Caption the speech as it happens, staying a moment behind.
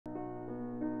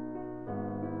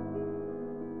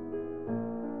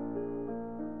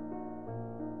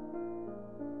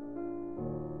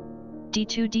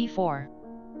d2 d4,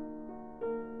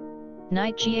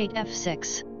 knight g8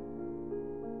 f6,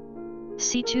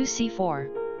 c2 c4,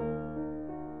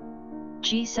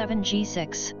 g7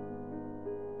 g6,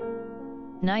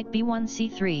 knight b1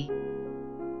 c3,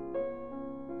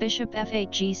 bishop f8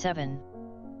 g7,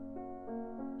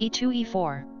 e2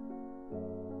 e4,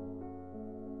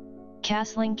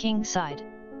 castling king side,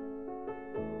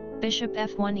 bishop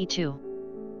f1 e2,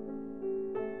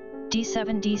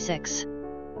 d7 d6,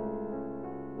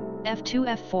 f2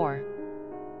 f4,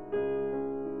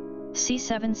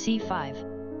 c7 c5,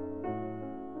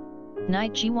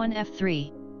 knight g1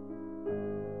 f3,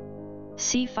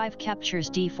 c5 captures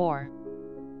d4,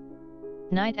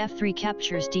 knight f3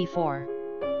 captures d4,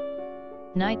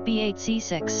 knight b8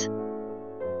 c6,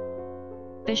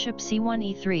 bishop c1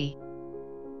 e3,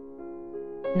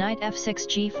 knight f6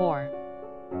 g4,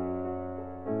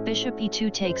 bishop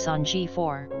e2 takes on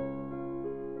g4,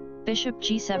 bishop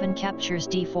g7 captures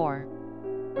d4,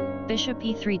 bishop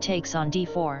e3 takes on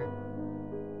d4,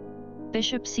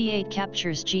 bishop c8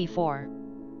 captures g4,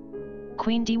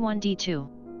 queen d1 d2,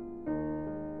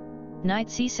 knight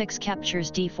c6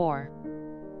 captures d4,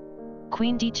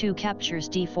 queen d2 captures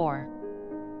d4,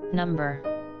 number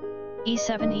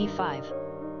e7 e5,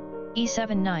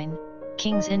 e7 9,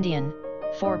 king's Indian,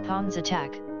 4 pawns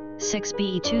attack, 6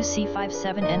 be2 c5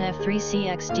 7 nf3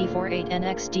 cx d4 8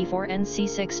 nx d4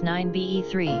 nc6 9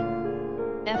 be3,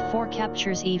 f4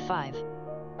 captures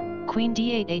e5, queen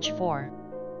d8 h4,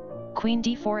 queen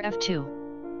d4 f2,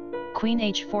 queen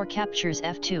h4 captures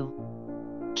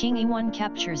f2, king e1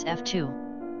 captures f2,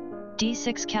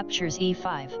 d6 captures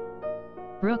e5,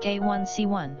 rook a1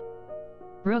 c1,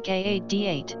 rook a8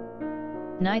 d8,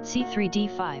 knight c3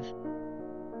 d5,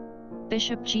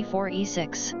 bishop g4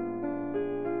 e6,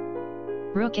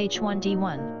 rook h1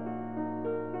 d1,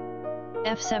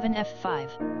 f7 f5,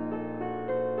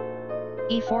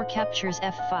 e4 captures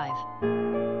f5,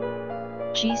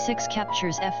 g6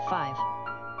 captures f5,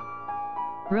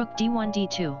 rook d1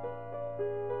 d2,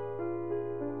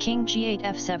 king g8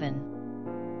 f7,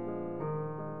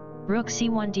 rook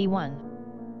c1 d1,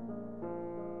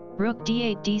 rook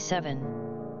d8 d7,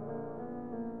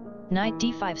 knight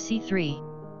d5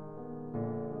 c3,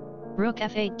 rook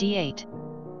f8 d8,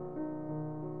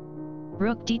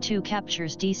 rook d2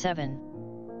 captures d7,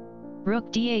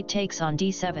 rook d8 takes on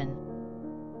d7,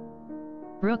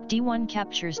 rook d1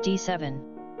 captures d7,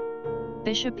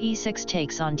 bishop e6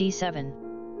 takes on d7,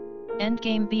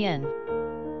 endgame bn,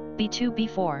 b2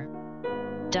 b4,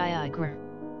 Aagaard,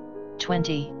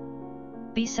 20,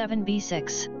 b7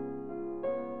 b6,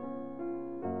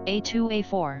 a2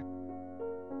 a4,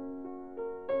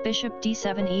 bishop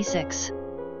d7 e6,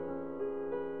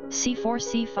 c4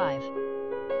 c5,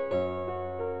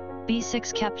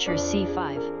 b6 captures c5,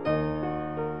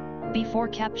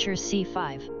 b4 captures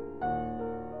c5,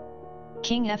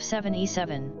 king f7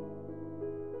 e7,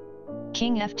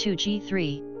 king f2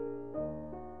 g3,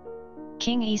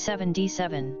 king e7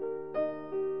 d7,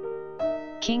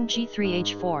 king g3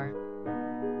 h4,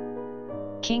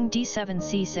 king d7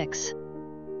 c6,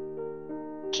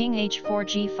 king h4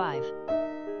 g5,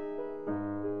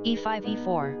 e5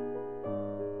 e4,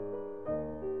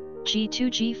 g2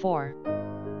 g4,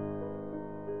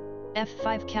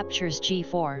 f5 captures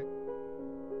g4,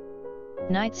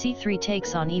 knight c3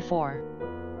 takes on e4,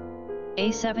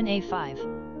 a7 a5,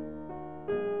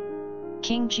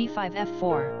 king g5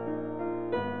 f4,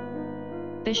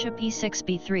 bishop e6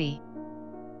 b3,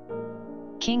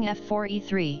 king f4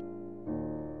 e3,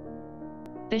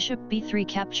 bishop b3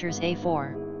 captures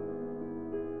a4,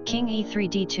 king e3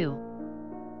 d2,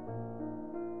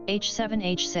 h7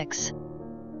 h6,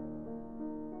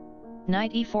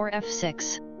 knight e4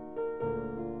 f6,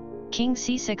 king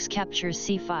c6 captures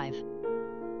c5,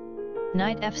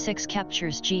 knight f6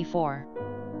 captures g4,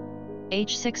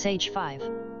 h6 h5,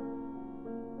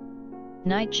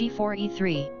 knight g4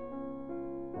 e3,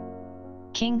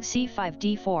 king c5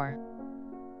 d4,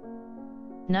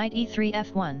 knight e3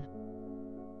 f1,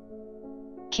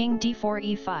 king d4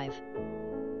 e5,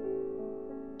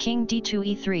 king d2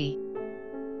 e3,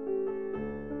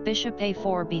 bishop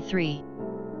a4 b3,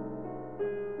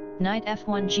 knight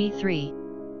f1 g3,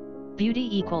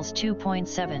 beauty equals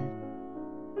 2.7.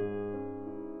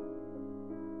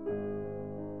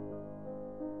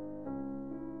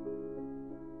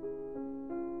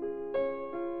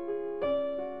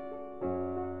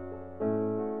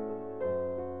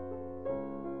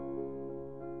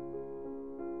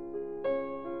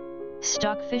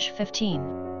 Stockfish 15.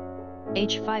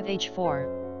 h5 h4.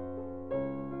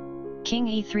 King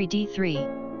e3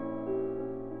 d3.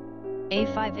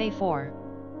 a5 a4.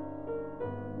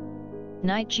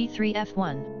 Knight g3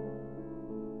 f1.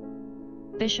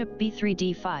 Bishop b3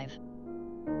 d5.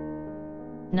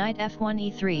 Knight f1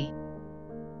 e3.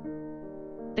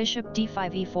 Bishop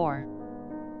d5 e4.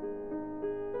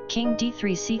 King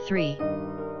d3 c3.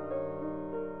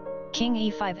 King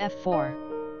e5 f4.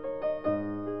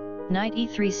 Knight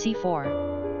e3 c4.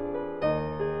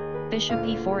 Bishop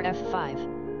e4 f5.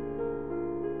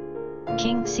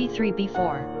 King c3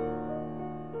 b4.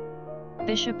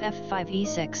 Bishop f5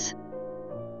 e6.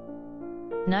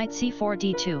 Knight c4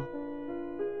 d2.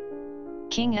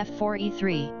 King f4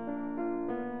 e3.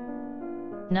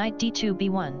 Knight d2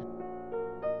 b1.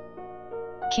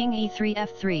 King e3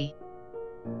 f3.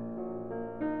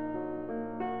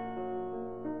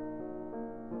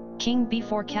 King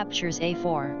b4 captures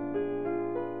a4.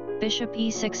 Bishop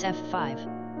e6 f5.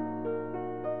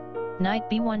 Knight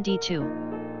b1 d2.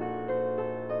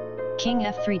 King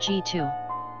f3 g2.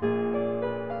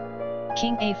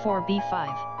 King a4 b5.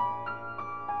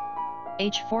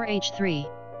 h4 h3.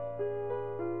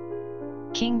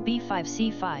 King b5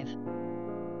 c5.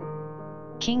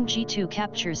 King g2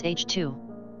 captures h2.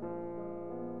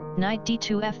 Knight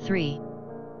d2 f3.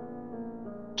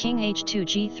 King h2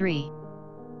 g3.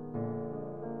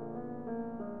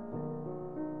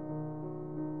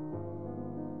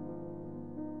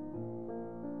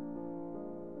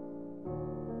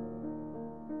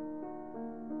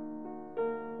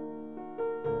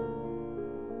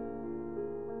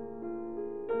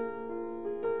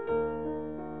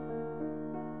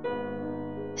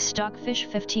 Stockfish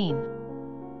 15.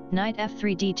 Knight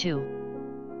f3 d2.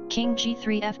 King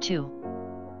g3 f2.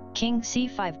 King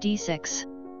c5 d6.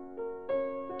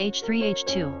 h3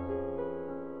 h2.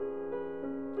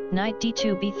 Knight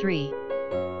d2 b3.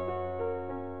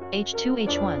 h2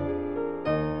 h1.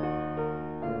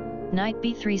 Knight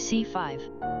b3 c5.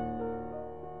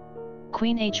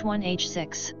 Queen h1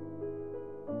 h6.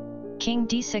 King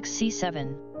d6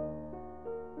 c7.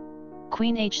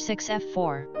 Queen h6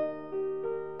 f4.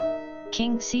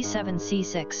 King c7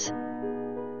 c6.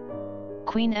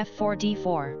 Queen f4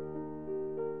 d4.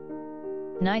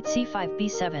 Knight c5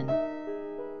 b7.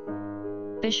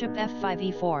 Bishop f5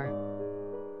 e4.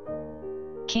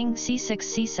 King c6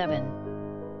 c7.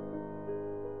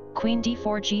 Queen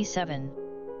d4 g7.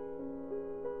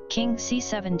 King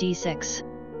c7 d6.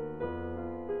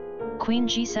 Queen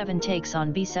g7 takes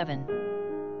on b7.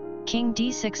 King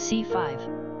d6 c5.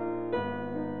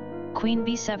 Queen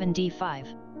b7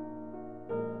 d5.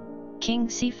 King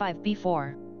c5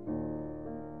 b4.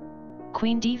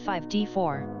 Queen d5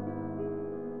 d4.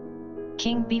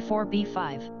 King b4 b5.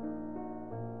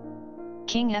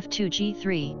 King f2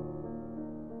 g3.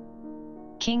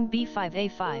 King b5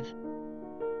 a5.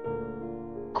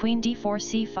 Queen d4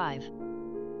 c5.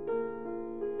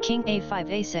 King a5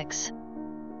 a6.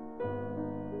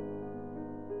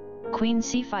 Queen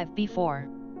c5 b4.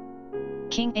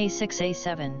 King a6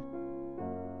 a7.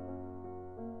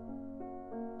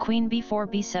 Queen b4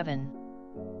 b7.